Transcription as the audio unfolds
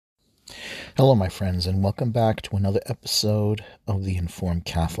Hello, my friends, and welcome back to another episode of The Informed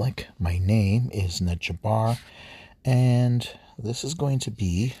Catholic. My name is Ned Jabbar, and this is going to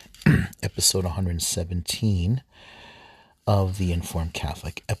be episode 117 of The Informed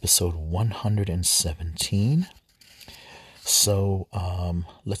Catholic, episode 117. So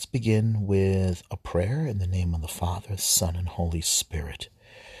let's begin with a prayer in the name of the Father, Son, and Holy Spirit.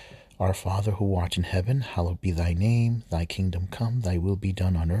 Our Father, who art in heaven, hallowed be thy name. Thy kingdom come, thy will be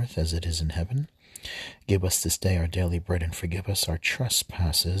done on earth as it is in heaven. Give us this day our daily bread, and forgive us our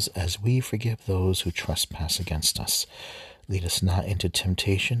trespasses as we forgive those who trespass against us. Lead us not into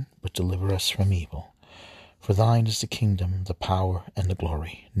temptation, but deliver us from evil. For thine is the kingdom, the power, and the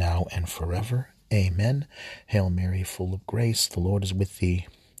glory, now and forever. Amen. Hail Mary, full of grace, the Lord is with thee.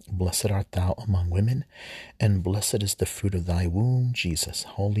 Blessed art thou among women, and blessed is the fruit of thy womb, Jesus.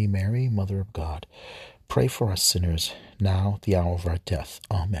 Holy Mary, Mother of God, pray for us sinners, now at the hour of our death.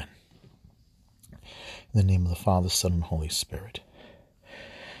 Amen. In the name of the Father, Son, and Holy Spirit.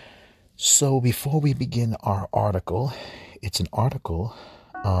 So before we begin our article, it's an article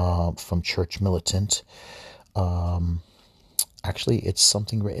from Church Militant. Actually, it's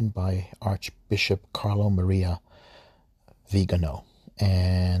something written by Archbishop Carlo Maria Vigano.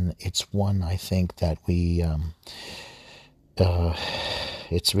 And it's one I think that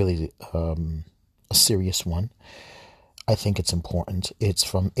it's really a serious one. I think it's important. It's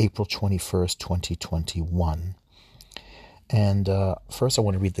from April 21st, 2021. And first I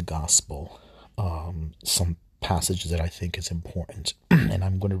want to read the gospel, some passages that I think is important. And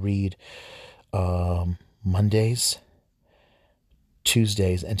I'm going to read Mondays,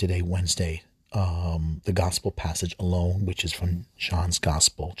 Tuesdays, and today, Wednesday, the gospel passage alone, which is from John's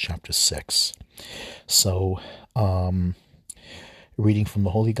Gospel, chapter 6. So, reading from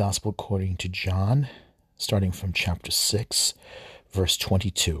the Holy Gospel according to John, starting from chapter 6, verse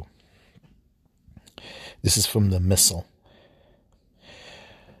 22. This is from the Missal.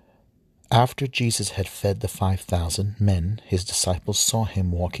 After Jesus had fed the 5,000 men, his disciples saw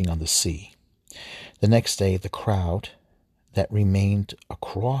him walking on the sea. The next day, the crowd that remained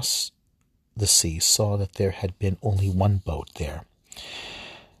across the sea saw that there had been only one boat there,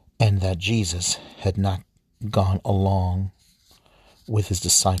 and that Jesus had not gone along with his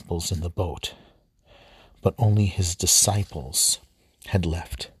disciples in the boat, but only his disciples had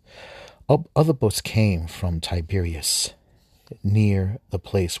left. Other boats came from Tiberias, near the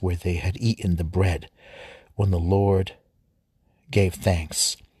place where they had eaten the bread when the Lord gave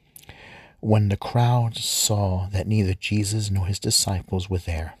thanks. When the crowd saw that neither Jesus nor his disciples were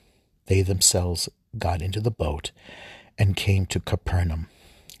there, they themselves got into the boat and came to Capernaum,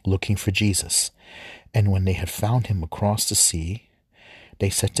 looking for Jesus. And when they had found him across the sea, they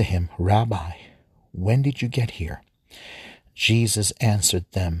said to him, "Rabbi, when did you get here?" Jesus answered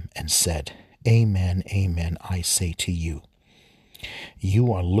them and said, "Amen, amen, I say to you,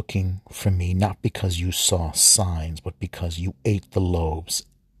 you are looking for me not because you saw signs, but because you ate the loaves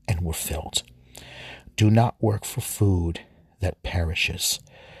and were filled. Do not work for food that perishes,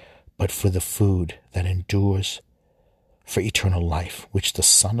 but for the food that endures for eternal life, which the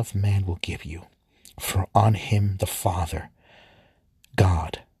Son of Man will give you. For on him the Father,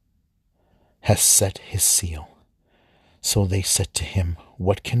 God, has set his seal." So they said to him,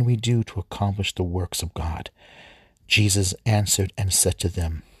 "What can we do to accomplish the works of God?" Jesus answered and said to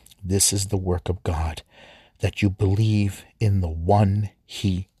them, "This is the work of God, that you believe in the one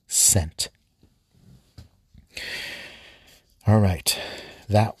he sent." All right,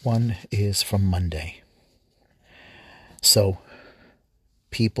 that one is from Monday. So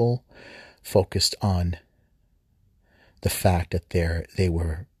people focused on the fact that they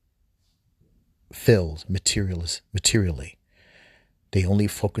were filled materially. They only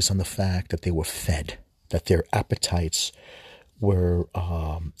focus on the fact that they were fed, that their appetites were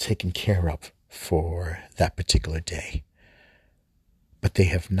taken care of for that particular day. But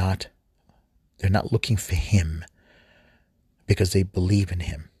they're not looking for him because they believe in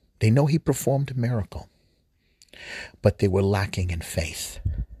him. They know he performed a miracle, but they were lacking in faith.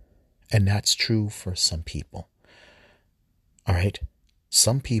 And that's true for some people. All right?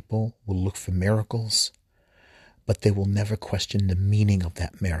 Some people will look for miracles, but they will never question the meaning of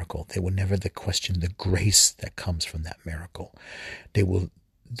that miracle. They will never question the grace that comes from that miracle.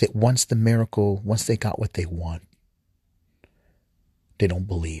 Once they got what they want, they don't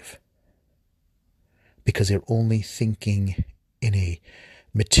believe. Because they're only thinking in a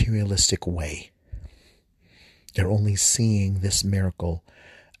materialistic way. They're only seeing this miracle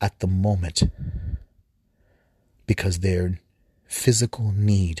at the moment because their physical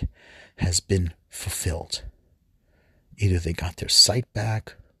need has been fulfilled. Either they got their sight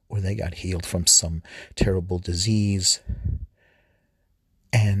back, or they got healed from some terrible disease,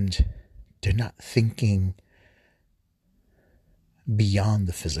 and they're not thinking beyond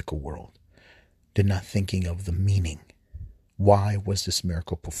the physical world. They're not thinking of the meaning. Why was this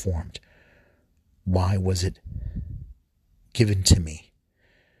miracle performed? Why was it given to me?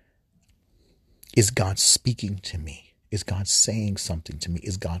 Is God speaking to me? Is God saying something to me?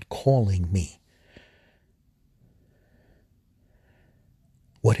 Is God calling me?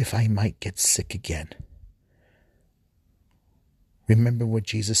 What if I might get sick again? Remember what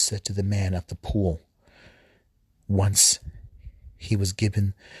Jesus said to the man at the pool once he was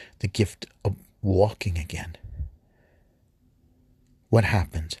given the gift of walking again. What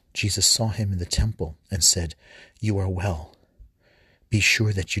happened? Jesus saw him in the temple and said, "You are well. Be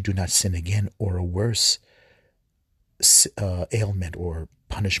sure that you do not sin again, or a worse ailment or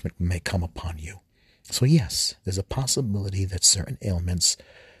punishment may come upon you." So yes, there's a possibility that certain ailments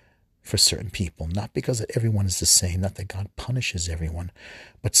for certain people, not because that everyone is the same, not that God punishes everyone,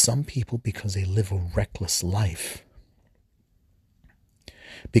 but some people, because they live a reckless life,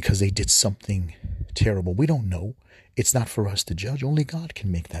 because they did something terrible. We don't know. It's not for us to judge. Only God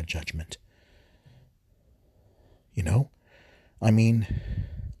can make that judgment. You know? I mean,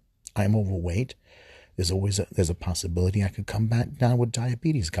 I'm overweight. There's a possibility I could come back down with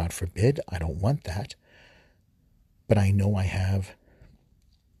diabetes. God forbid. I don't want that. But I know I have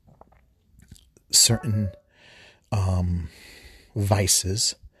certain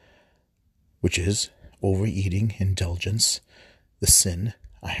vices, which is overeating, indulgence, the sin.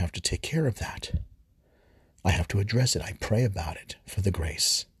 I have to take care of that. I have to address it. I pray about it for the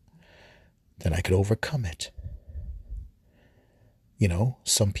grace that I could overcome it. You know,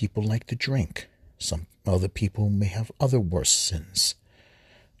 some people like to drink. Some other people may have other worse sins.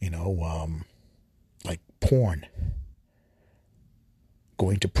 You know, like porn,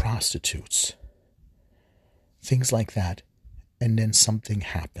 going to prostitutes, things like that. And then something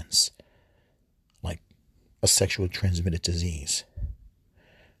happens, like a sexually transmitted disease.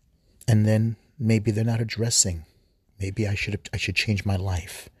 And then maybe they're not addressing. Maybe I should change my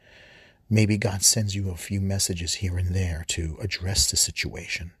life. Maybe God sends you a few messages here and there to address the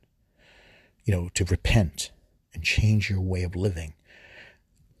situation. You know, to repent and change your way of living.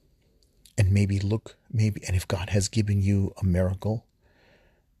 And maybe and if God has given you a miracle,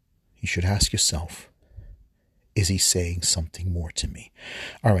 you should ask yourself, is he saying something more to me?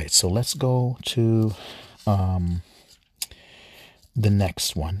 All right, so let's go to the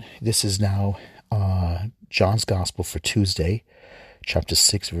next one. This is now John's Gospel for Tuesday, chapter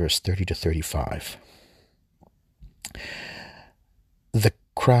 6, verse 30 to 35. The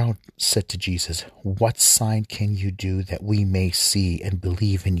crowd said to Jesus, "What sign can you do that we may see and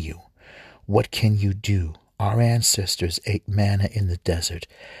believe in you? What can you do? Our ancestors ate manna in the desert,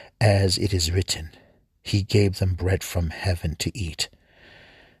 as it is written, he gave them bread from heaven to eat."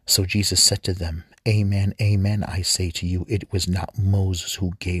 So Jesus said to them, "Amen, amen, I say to you, it was not Moses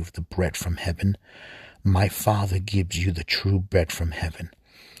who gave the bread from heaven. My Father gives you the true bread from heaven.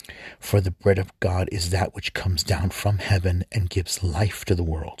 For the bread of God is that which comes down from heaven and gives life to the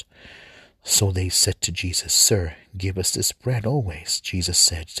world." So they said to Jesus, "Sir, give us this bread always." Jesus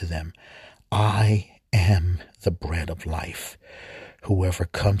said to them, "I am the bread of life. Whoever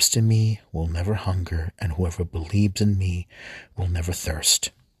comes to me will never hunger, and whoever believes in me will never thirst."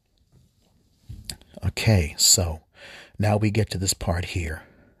 Okay, so now we get to this part here.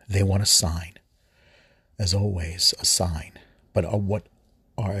 They want a sign. As always, a sign. But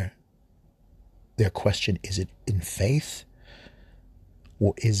their question, is it in faith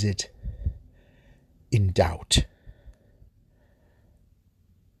or is it in doubt?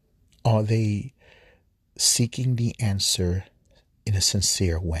 Are they seeking the answer in a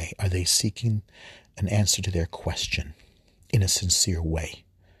sincere way? Are they seeking an answer to their question in a sincere way?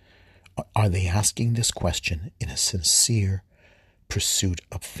 Are they asking this question in a sincere pursuit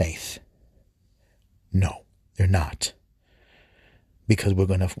of faith? No, they're not. Because we're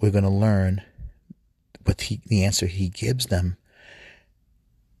gonna learn, but the answer he gives them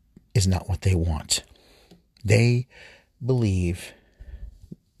is not what they want. They believe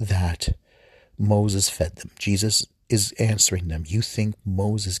that Moses fed them. Jesus is answering them. You think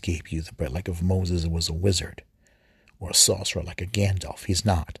Moses gave you the bread, like if Moses was a wizard or a sorcerer like a Gandalf. He's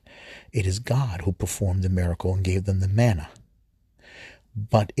not. It is God who performed the miracle and gave them the manna.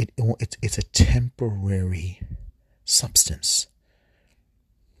 But it's a temporary substance.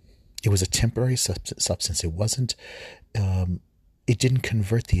 It was a temporary substance. It wasn't. It didn't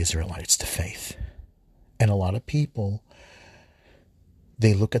convert the Israelites to faith. And a lot of people,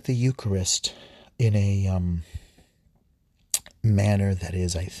 they look at the Eucharist in manner that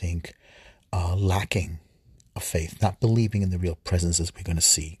is, I think, lacking of faith, not believing in the real presence, as we're going to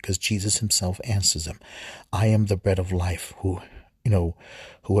see, because Jesus himself answers them. I am the bread of life.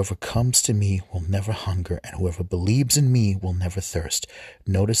 Whoever comes to me will never hunger, and whoever believes in me will never thirst.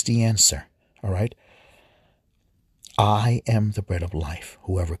 Notice the answer, all right? I am the bread of life.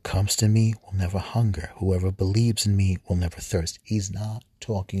 Whoever comes to me will never hunger. Whoever believes in me will never thirst. He's not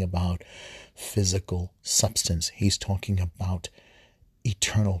talking about physical substance. He's talking about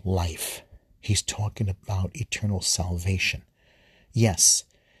eternal life. He's talking about eternal salvation. Yes,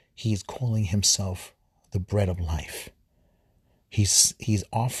 he's calling himself the bread of life. He's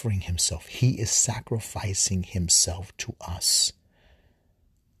offering himself. He is sacrificing himself to us.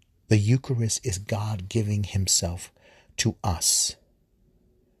 The Eucharist is God giving himself to us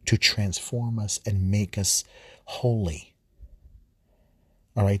to transform us and make us holy.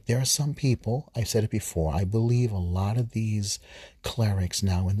 All right, there are some people, I said it before, I believe a lot of these clerics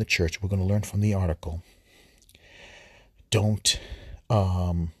now in the church, we're going to learn from the article, don't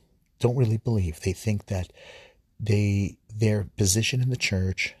really believe. They think that their position in the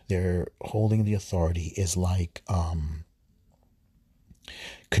church, their holding the authority is like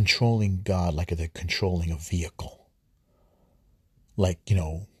controlling God, like they're controlling a vehicle, like,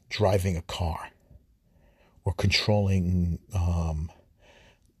 driving a car, or controlling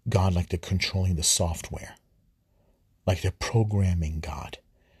God like they're controlling the software, like they're programming God.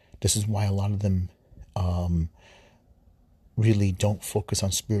 This is why a lot of them really don't focus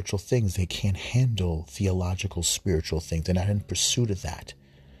on spiritual things. They can't handle theological spiritual things. They're not in pursuit of that.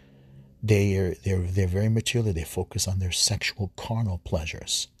 They're very material. They focus on their sexual carnal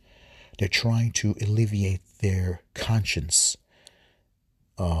pleasures. They're trying to alleviate their conscience,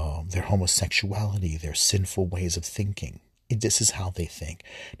 their homosexuality, their sinful ways of thinking. This is how they think.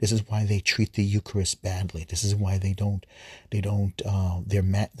 This is why they treat the Eucharist badly. This is why the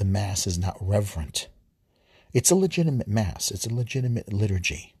Mass is not reverent. It's a legitimate Mass. It's a legitimate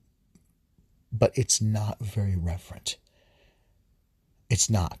liturgy. But it's not very reverent. It's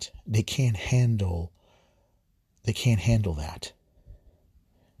not. They can't handle that.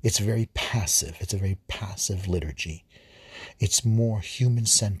 It's very passive. It's a very passive liturgy. It's more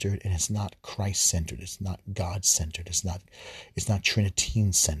human-centered, and it's not Christ-centered. It's not God-centered. It's not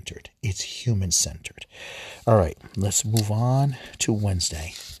Trinitine-centered. It's human-centered. All right, let's move on to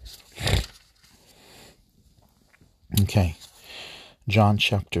Wednesday. Okay, John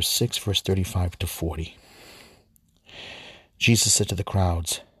chapter 6, verse 35 to 40. Jesus said to the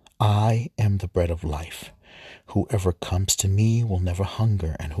crowds, I am the bread of life. Whoever comes to me will never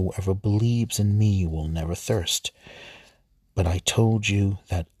hunger, and whoever believes in me will never thirst. But I told you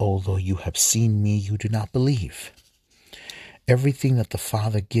that although you have seen me, you do not believe. Everything that the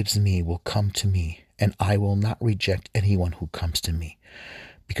Father gives me will come to me, and I will not reject anyone who comes to me,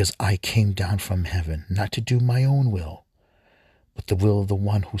 because I came down from heaven, not to do my own will, but the will of the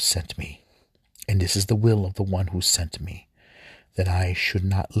one who sent me. And this is the will of the one who sent me, that I should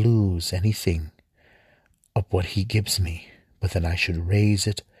not lose anything of what he gives me, but that I should raise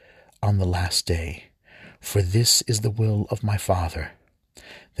it on the last day. For this is the will of my Father,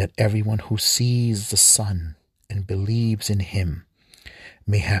 that everyone who sees the Son and believes in him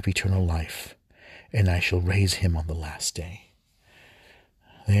may have eternal life, and I shall raise him on the last day.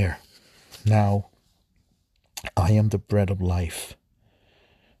 There. Now, I am the bread of life,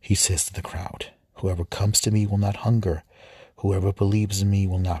 he says to the crowd. Whoever comes to me will not hunger. Whoever believes in me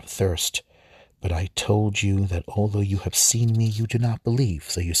will not thirst. But I told you that although you have seen me, you do not believe.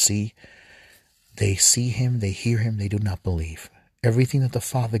 So you see, they see him, they hear him, they do not believe. Everything that the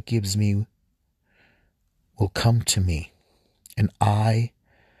Father gives me will come to me, and I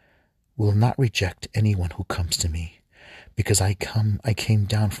will not reject anyone who comes to me, because I came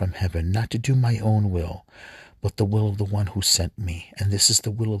down from heaven, not to do my own will, but the will of the one who sent me. And this is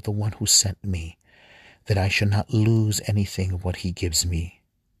the will of the one who sent me, that I should not lose anything of what he gives me,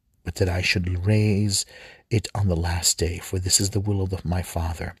 but that I should raise it on the last day. For this is the will of my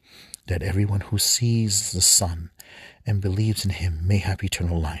Father, that everyone who sees the Son and believes in him may have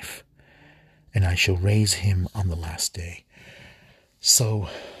eternal life, and I shall raise him on the last day. So,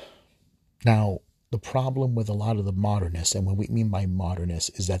 now, the problem with a lot of the modernists, and what we mean by modernists,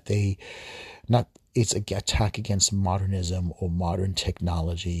 is that it's an attack against modernism or modern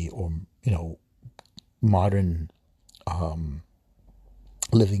technology or, modern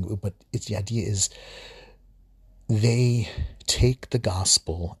living, but the idea is they take the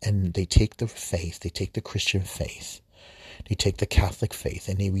gospel and they take the faith, they take the Christian faith, they take the Catholic faith,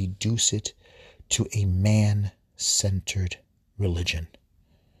 and they reduce it to a man-centered religion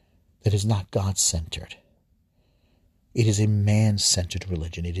that is not God-centered. It is a man-centered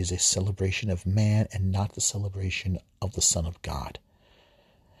religion. It is a celebration of man and not the celebration of the Son of God.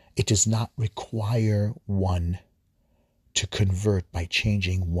 It does not require one to convert by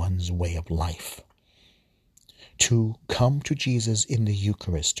changing one's way of life. To come to Jesus in the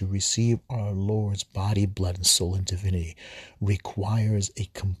Eucharist, to receive our Lord's body, blood, and soul and divinity, requires a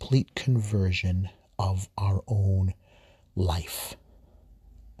complete conversion of our own life.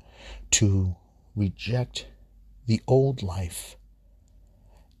 To reject the old life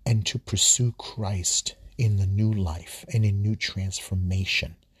and to pursue Christ in the new life and in new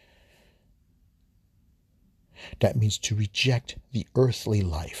transformation. That means to reject the earthly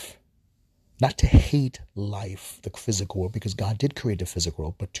life, not to hate life, the physical world, because God did create the physical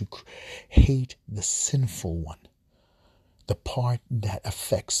world, but to hate the sinful one, the part that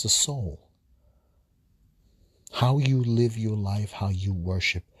affects the soul. How you live your life, how you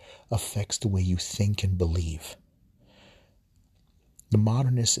worship, affects the way you think and believe. The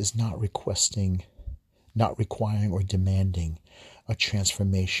modernist is not requiring or demanding a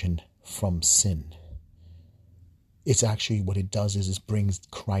transformation from sin. It's actually what it does is it brings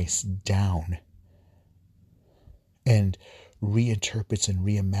Christ down and reinterprets and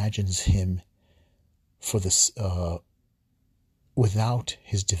reimagines him for this without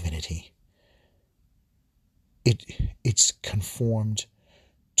his divinity. It's conformed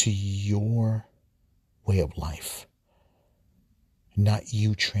to your way of life, not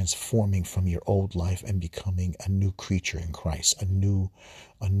you transforming from your old life and becoming a new creature in Christ, a new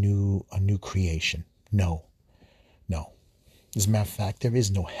creation. No. As a matter of fact, there is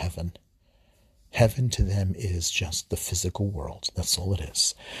no heaven. Heaven to them is just the physical world. That's all it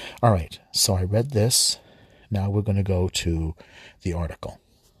is. All right, so I read this. Now we're going to go to the article.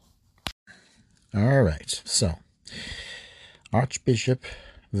 All right, so Archbishop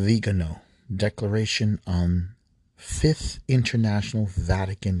Vigano, Declaration on Fifth International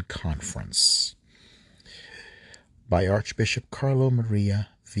Vatican Conference by Archbishop Carlo Maria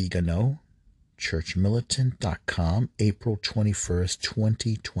Vigano, churchmilitant.com, April 21st,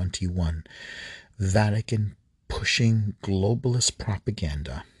 2021. Vatican pushing globalist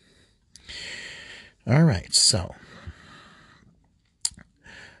propaganda. All right, so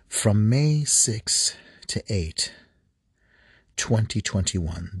from May 6 to 8,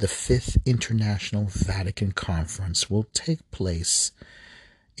 2021, the Fifth International Vatican Conference will take place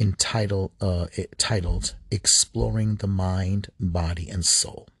titled Exploring the Mind, Body, and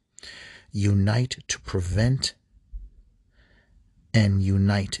Soul. Unite to Prevent and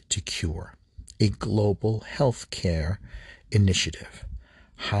Unite to Cure, a global healthcare initiative.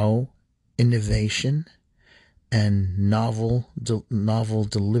 How innovation and novel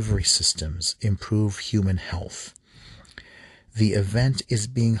delivery systems improve human health. The event is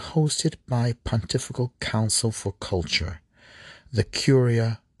being hosted by Pontifical Council for Culture, the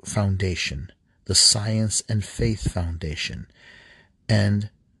Curia Foundation, the Science and Faith Foundation, and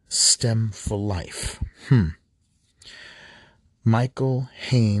STEM for Life. Michael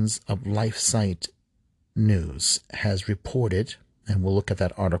Haynes of LifeSite News has reported, and we'll look at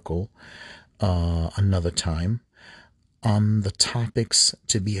that article another time, on the topics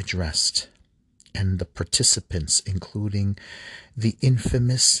to be addressed and the participants, including the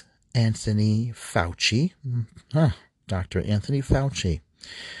infamous Anthony Fauci, Dr. Anthony Fauci.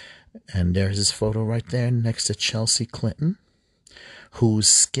 And there's his photo right there next to Chelsea Clinton, whose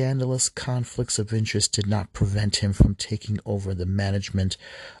scandalous conflicts of interest did not prevent him from taking over the management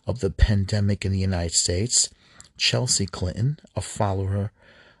of the pandemic in the United States. Chelsea Clinton, a follower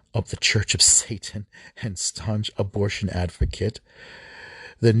of the Church of Satan and staunch abortion advocate.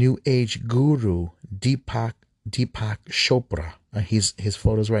 The New Age guru, Deepak Chopra, his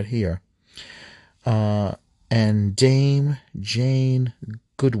photo's right here. And Dame Jane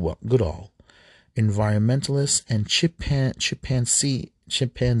Goodall, environmentalist and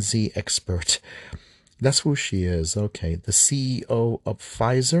chimpanzee expert. That's who she is. Okay. The CEO of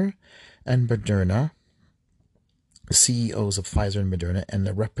Pfizer and Moderna, CEOs of Pfizer and Moderna, and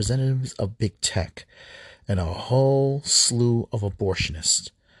the representatives of big tech, and a whole slew of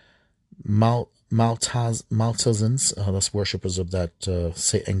abortionists. Maltazans, that's worshippers of that,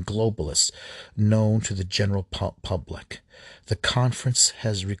 and globalists, known to the general public. The conference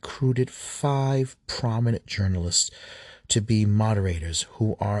has recruited 5 prominent journalists to be moderators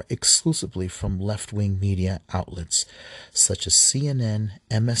who are exclusively from left-wing media outlets such as CNN,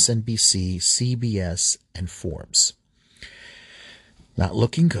 MSNBC, CBS, and Forbes. Not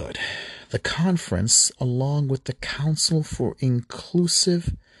looking good. The conference, along with the Council for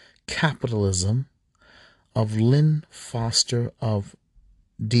Inclusive Capitalism of Lynn Foster of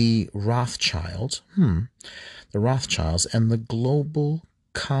the Rothschilds, and the Global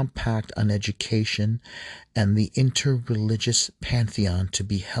Compact on Education and the Interreligious Pantheon to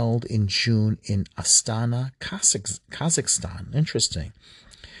be held in June in Astana, Kazakhstan. Interesting.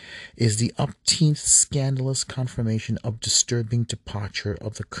 Is the upteenth scandalous confirmation of disturbing departure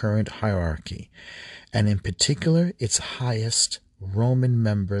of the current hierarchy, and in particular its highest Roman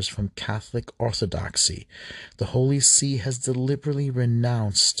members from Catholic Orthodoxy. The Holy See has deliberately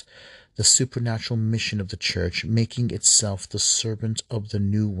renounced the supernatural mission of the Church, making itself the servant of the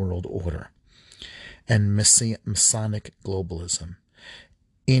New World Order and Masonic globalism.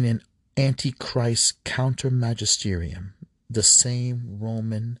 In an Antichrist counter-magisterium, the same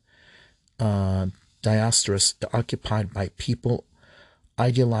Roman diasporas occupied by people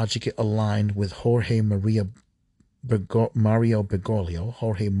ideologically aligned with Jorge Mario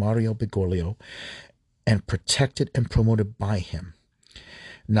Bergoglio, and protected and promoted by him,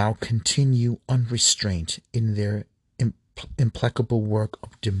 now continue unrestrained in their implacable work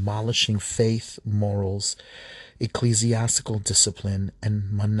of demolishing faith, morals, ecclesiastical discipline,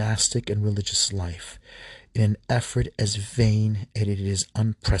 and monastic and religious life, in an effort as vain as it is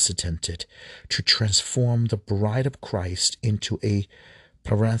unprecedented to transform the Bride of Christ into a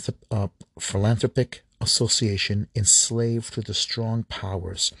philanthropic association enslaved to the strong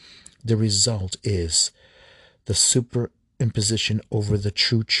powers. The result is the superimposition over the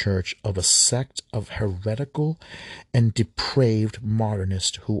true church of a sect of heretical and depraved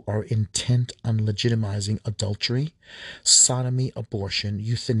modernists who are intent on legitimizing adultery, sodomy, abortion,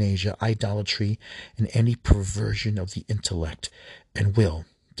 euthanasia, idolatry, and any perversion of the intellect and will.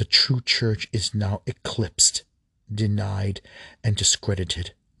 The true church is now eclipsed, denied, and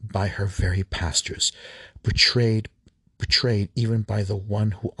discredited by her very pastors, betrayed even by the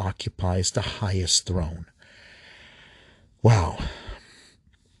one who occupies the highest throne. Wow.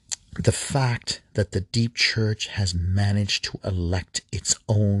 The fact that the deep church has managed to elect its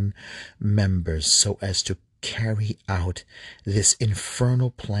own members so as to carry out this infernal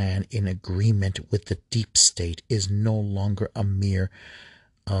plan in agreement with the deep state is no longer a mere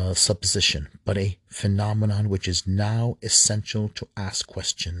supposition, but a phenomenon which is now essential to ask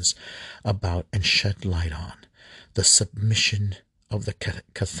questions about and shed light on. The submission of the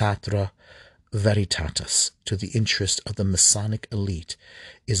Cathedra Veritatis to the interest of the Masonic elite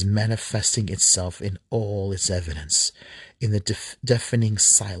is manifesting itself in all its evidence, in the deafening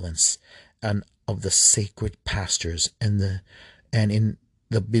silence and of the sacred pastors and in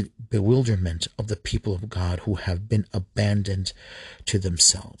the bewilderment of the people of God who have been abandoned to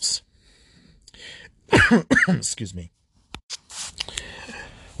themselves. Excuse me.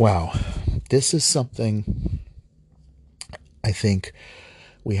 Wow, this is something I think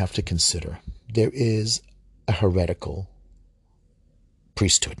we have to consider. There is a heretical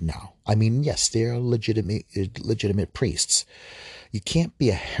priesthood now. I mean, yes, they are legitimate priests. You can't be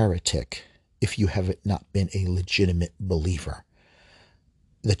a heretic if you have not been a legitimate believer.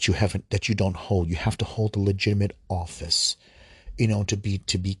 That you don't hold. You have to hold a legitimate office,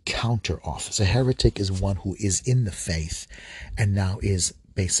 to be counter office. A heretic is one who is in the faith and now is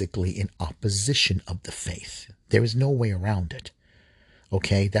basically in opposition of the faith. There is no way around it.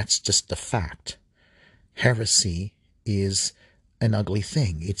 Okay, that's just the fact. Heresy is an ugly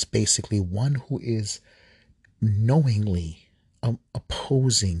thing. It's basically one who is knowingly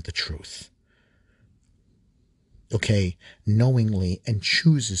opposing the truth. Okay, knowingly, and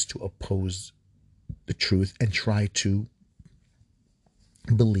chooses to oppose the truth and try to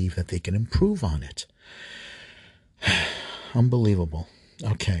believe that they can improve on it. Unbelievable.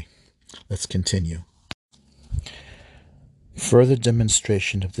 Okay, let's continue. Further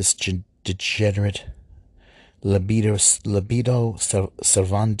demonstration of this degenerate libido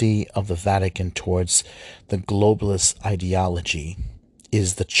servandi of the Vatican towards the globalist ideology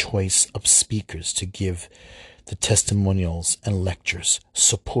is the choice of speakers to give the testimonials and lectures,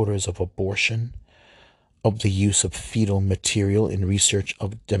 supporters of abortion, of the use of fetal material in research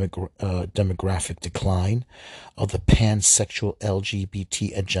of demographic decline, of the pansexual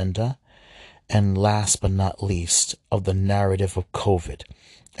LGBT agenda, and last but not least, of the narrative of COVID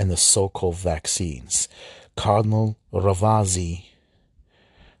and the so-called vaccines. Cardinal Ravasi,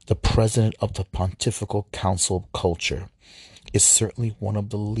 the president of the Pontifical Council of Culture, is certainly one of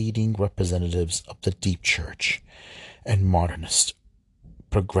the leading representatives of the deep church and modernist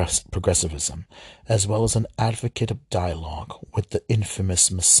progressivism, as well as an advocate of dialogue with the infamous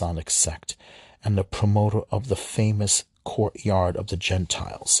Masonic sect and the promoter of the famous courtyard of the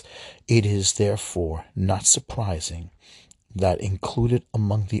Gentiles. It is therefore not surprising that included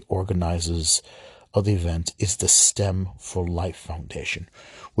among the organizers of the event is the STEM for Life Foundation,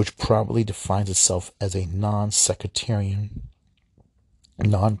 which probably defines itself as a non-sectarian,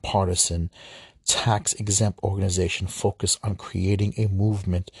 nonpartisan, tax-exempt organization focused on creating a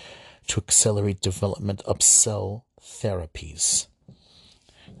movement to accelerate development of cell therapies.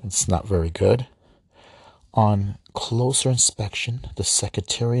 It's not very good. On closer inspection, the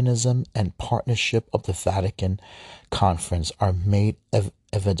sectarianism and partnership of the Vatican Conference are made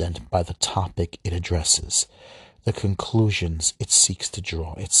evident by the topic it addresses, the conclusions it seeks to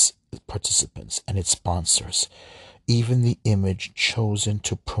draw, its participants, and its sponsors. Even the image chosen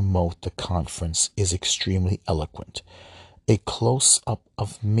to promote the conference is extremely eloquent. A close-up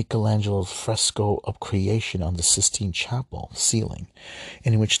of Michelangelo's fresco of creation on the Sistine Chapel ceiling,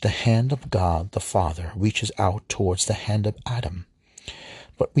 in which the hand of God the Father reaches out towards the hand of Adam,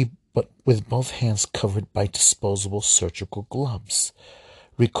 but with both hands covered by disposable surgical gloves,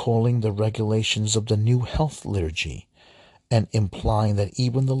 recalling the regulations of the New Health Liturgy, and implying that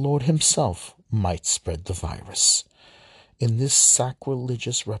even the Lord himself might spread the virus. In this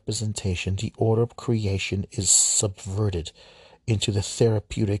sacrilegious representation, the order of creation is subverted into the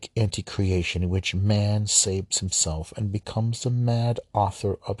therapeutic anti-creation in which man saves himself and becomes the mad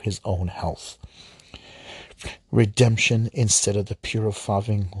author of his own health. Redemption instead of the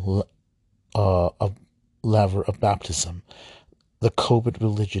purifying laver of baptism. The COVID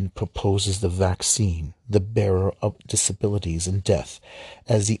religion proposes the vaccine, the bearer of disabilities and death,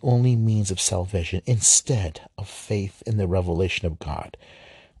 as the only means of salvation instead of faith in the revelation of God.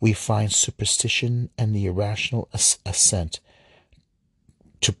 We find superstition and the irrational assent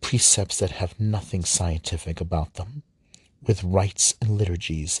to precepts that have nothing scientific about them, with rites and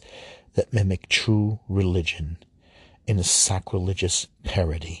liturgies that mimic true religion in a sacrilegious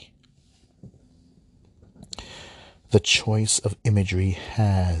parody. The choice of imagery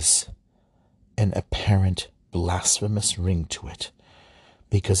has an apparent blasphemous ring to it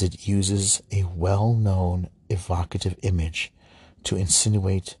because it uses a well-known evocative image to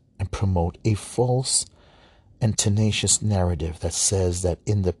insinuate and promote a false and tenacious narrative that says that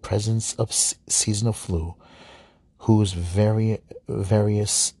in the presence of seasonal flu, whose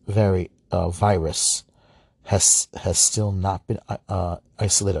virus has still not been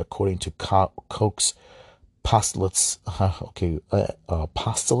isolated according to Koch's postulates,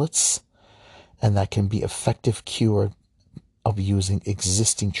 and that can be effective cure of using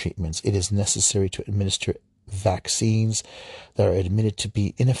existing treatments. It is necessary to administer vaccines that are admitted to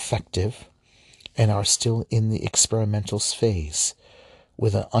be ineffective and are still in the experimental phase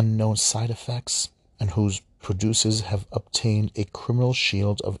with unknown side effects and whose producers have obtained a criminal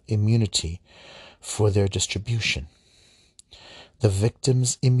shield of immunity for their distribution. The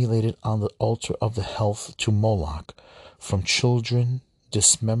victims immolated on the altar of the health to Moloch, from children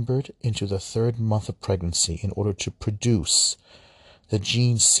dismembered into the 3rd month of pregnancy in order to produce the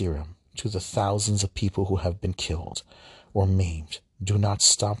gene serum to the thousands of people who have been killed or maimed, do not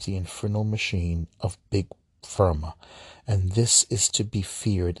stop the infernal machine of Big Pharma, and this is to be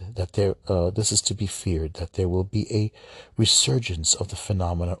feared that there will be a resurgence of the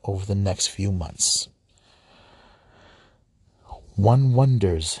phenomena over the next few months. One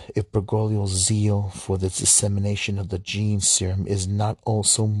wonders if Bergoglio's zeal for the dissemination of the gene serum is not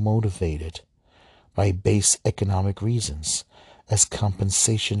also motivated by base economic reasons, as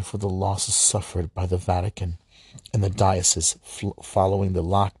compensation for the losses suffered by the Vatican and the diocese following the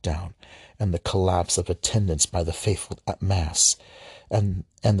lockdown and the collapse of attendance by the faithful at Mass and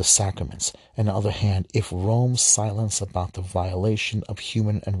the sacraments. On the other hand, if Rome's silence about the violation of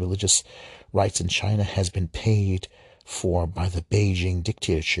human and religious rights in China has been paid for by the Beijing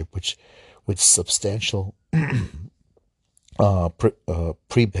dictatorship, which with substantial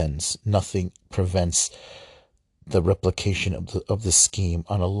prebends, nothing prevents the replication of the scheme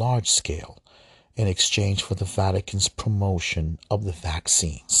on a large scale in exchange for the Vatican's promotion of the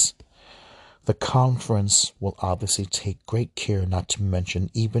vaccines. The conference will obviously take great care not to mention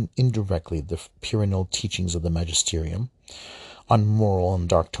even indirectly the perennial teachings of the magisterium on moral and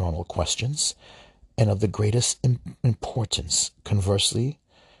doctrinal questions, and of the greatest importance, conversely,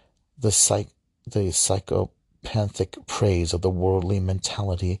 the psychopathic praise of the worldly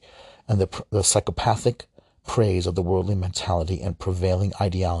mentality and the psychopathic praise of the worldly mentality and prevailing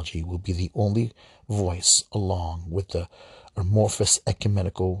ideology will be the only voice, along with the amorphous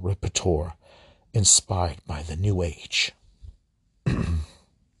ecumenical repertoire inspired by the New Age.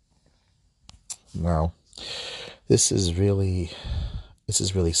 Now, this is really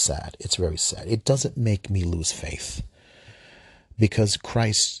sad. It's very sad. It doesn't make me lose faith, because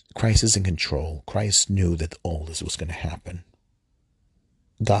Christ is in control. Christ knew that all this was going to happen.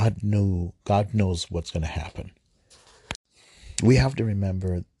 God knows what's going to happen. We have to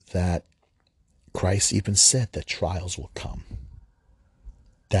remember that Christ even said that trials will come.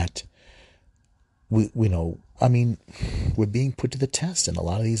 That we know, I mean, we're being put to the test, and a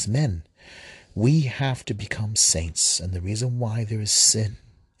lot of these men, we have to become saints. And the reason why there is sin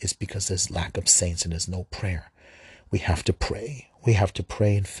is because there's lack of saints and there's no prayer. We have to pray. We have to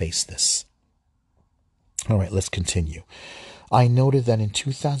pray and face this. All right, let's continue. I noted that in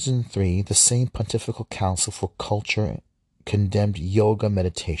 2003, the same Pontifical Council for Culture condemned yoga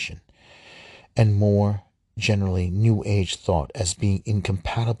meditation and more generally New Age thought as being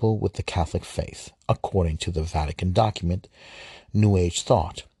incompatible with the Catholic faith. According to the Vatican document, New Age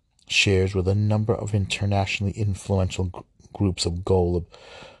thought shares with a number of internationally influential groups of goal of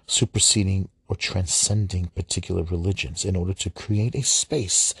superseding or transcending particular religions in order to create a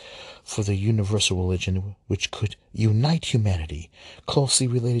space for the universal religion which could unite humanity. Closely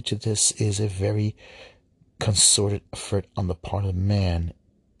related to this is a very concerted effort on the part of man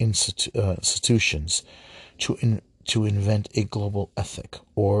institutions to invent a global ethic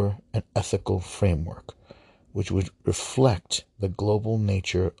or an ethical framework which would reflect the global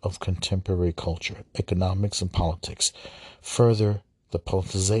nature of contemporary culture, economics, and politics. Further, the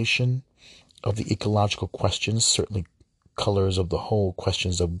politicization of the ecological questions certainly colors of the whole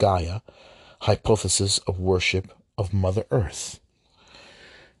questions of Gaia, hypothesis of worship of Mother Earth.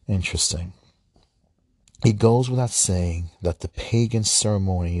 Interesting. It goes without saying that the pagan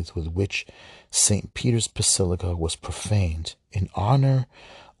ceremonies with which St. Peter's Basilica was profaned in honor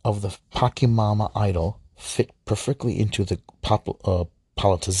of the Pachamama idol fit perfectly into the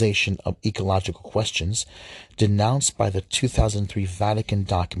politicization of ecological questions denounced by the 2003 Vatican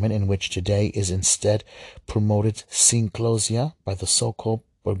document, in which today is instead promoted synclosia by the so-called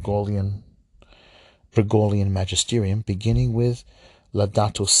Bergoglian magisterium, beginning with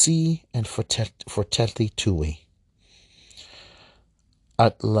Laudato Si and Fratelli Tutti.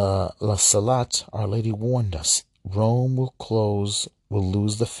 At La Salette, Our Lady warned us, Rome will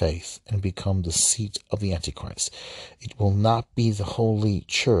lose the faith and become the seat of the Antichrist. It will not be the Holy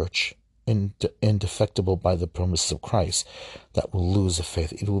Church, indefectible by the promises of Christ, that will lose the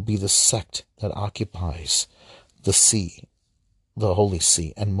faith. It will be the sect that occupies the See, the Holy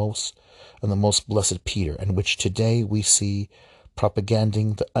See, and the most blessed Peter, in which today we see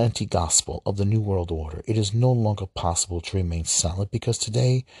propaganding the anti-gospel of the New World Order. It is no longer possible to remain silent, because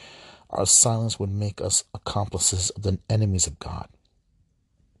today our silence would make us accomplices of the enemies of God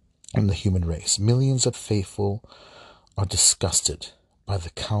and the human race. Millions of faithful are disgusted by the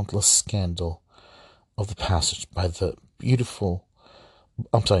countless scandal of the passage,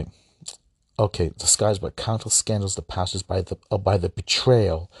 disguised by countless scandals of the passage, by the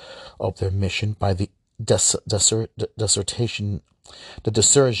betrayal of their mission, by the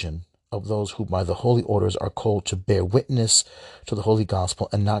desertion of those who by the holy orders are called to bear witness to the holy gospel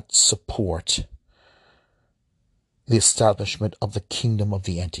and not support the establishment of the kingdom of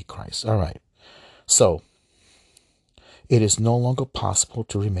the Antichrist. All right. So, it is no longer possible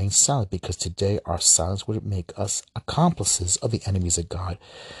to remain silent, because today our silence would make us accomplices of the enemies of God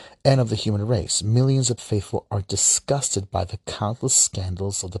and of the human race. Millions of faithful are disgusted by the countless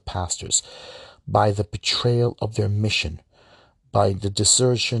scandals of the pastors, by the betrayal of their mission, by the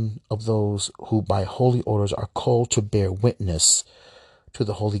desertion of those who by holy orders are called to bear witness to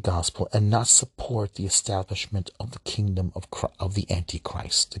the holy gospel and not support the establishment of the kingdom of the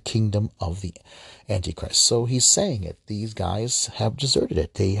Antichrist, the kingdom of the Antichrist. So he's saying it. These guys have deserted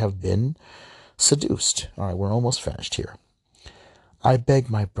it. They have been seduced. All right, we're almost finished here. I beg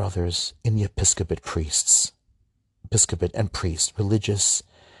my brothers in the episcopate and priests, religious,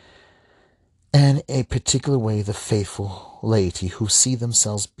 and a particular way the faithful laity who see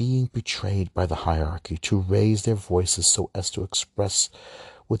themselves being betrayed by the hierarchy, to raise their voices so as to express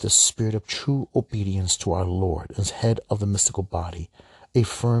with the spirit of true obedience to our Lord as head of the mystical body a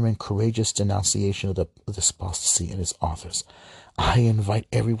firm and courageous denunciation of the apostasy and its authors. I invite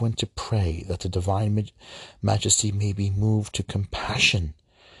everyone to pray that the Divine Majesty may be moved to compassion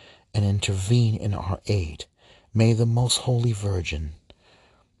and intervene in our aid. May the Most Holy Virgin,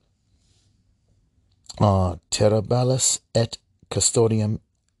 Terrabalis et Custodium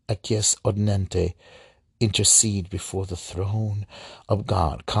Acies Ordinante, intercede before the throne of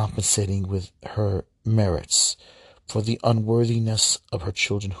God, compensating with her merits for the unworthiness of her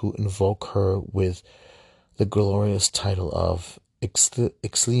children who invoke her with the glorious title of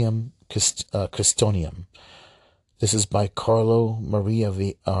Exilium Christonium. This is by Carlo Maria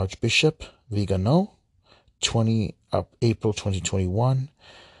Archbishop Vigano, April 2021.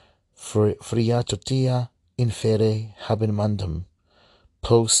 Friatotia infere habimandum,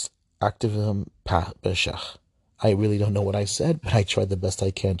 post activism beshach. I really don't know what I said, but I tried the best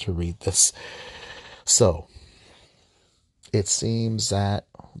I can to read this. So, it seems that,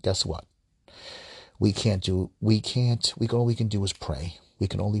 guess what? All we can do is pray. We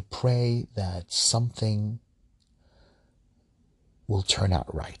can only pray that something will turn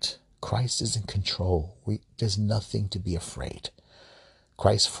out right. Christ is in control. There's nothing to be afraid.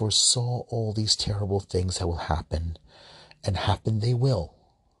 Christ foresaw all these terrible things that will happen, and happen they will.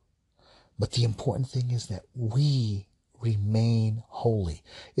 But the important thing is that we remain holy.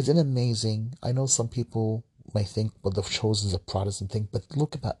 Isn't it amazing? I know some people may think, well, the chosen is a Protestant thing, but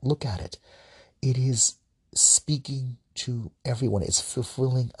look at it. It is speaking to everyone. It's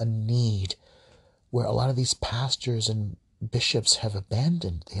fulfilling a need where a lot of these pastors and bishops have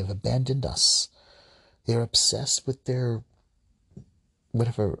abandoned. They have abandoned us. They're obsessed with their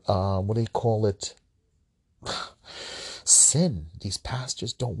whatever, what do you call it? Sin. These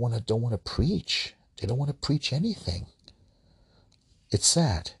pastors don't want to preach. They don't want to preach anything. It's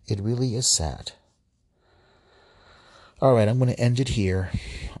sad. It really is sad. All right, I'm going to end it here.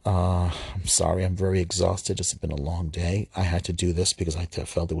 I'm sorry, I'm very exhausted. It's been a long day. I had to do this because I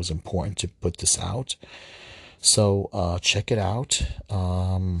felt it was important to put this out. So check it out.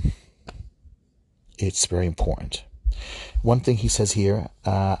 It's very important. One thing he says here,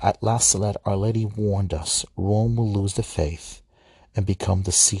 at last Salat, Our Lady warned us, Rome will lose the faith and become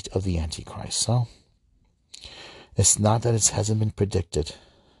the seat of the Antichrist. So, it's not that it hasn't been predicted.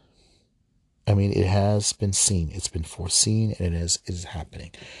 I mean, it has been seen. It's been foreseen, and it is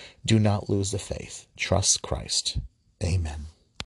happening. Do not lose the faith. Trust Christ. Amen.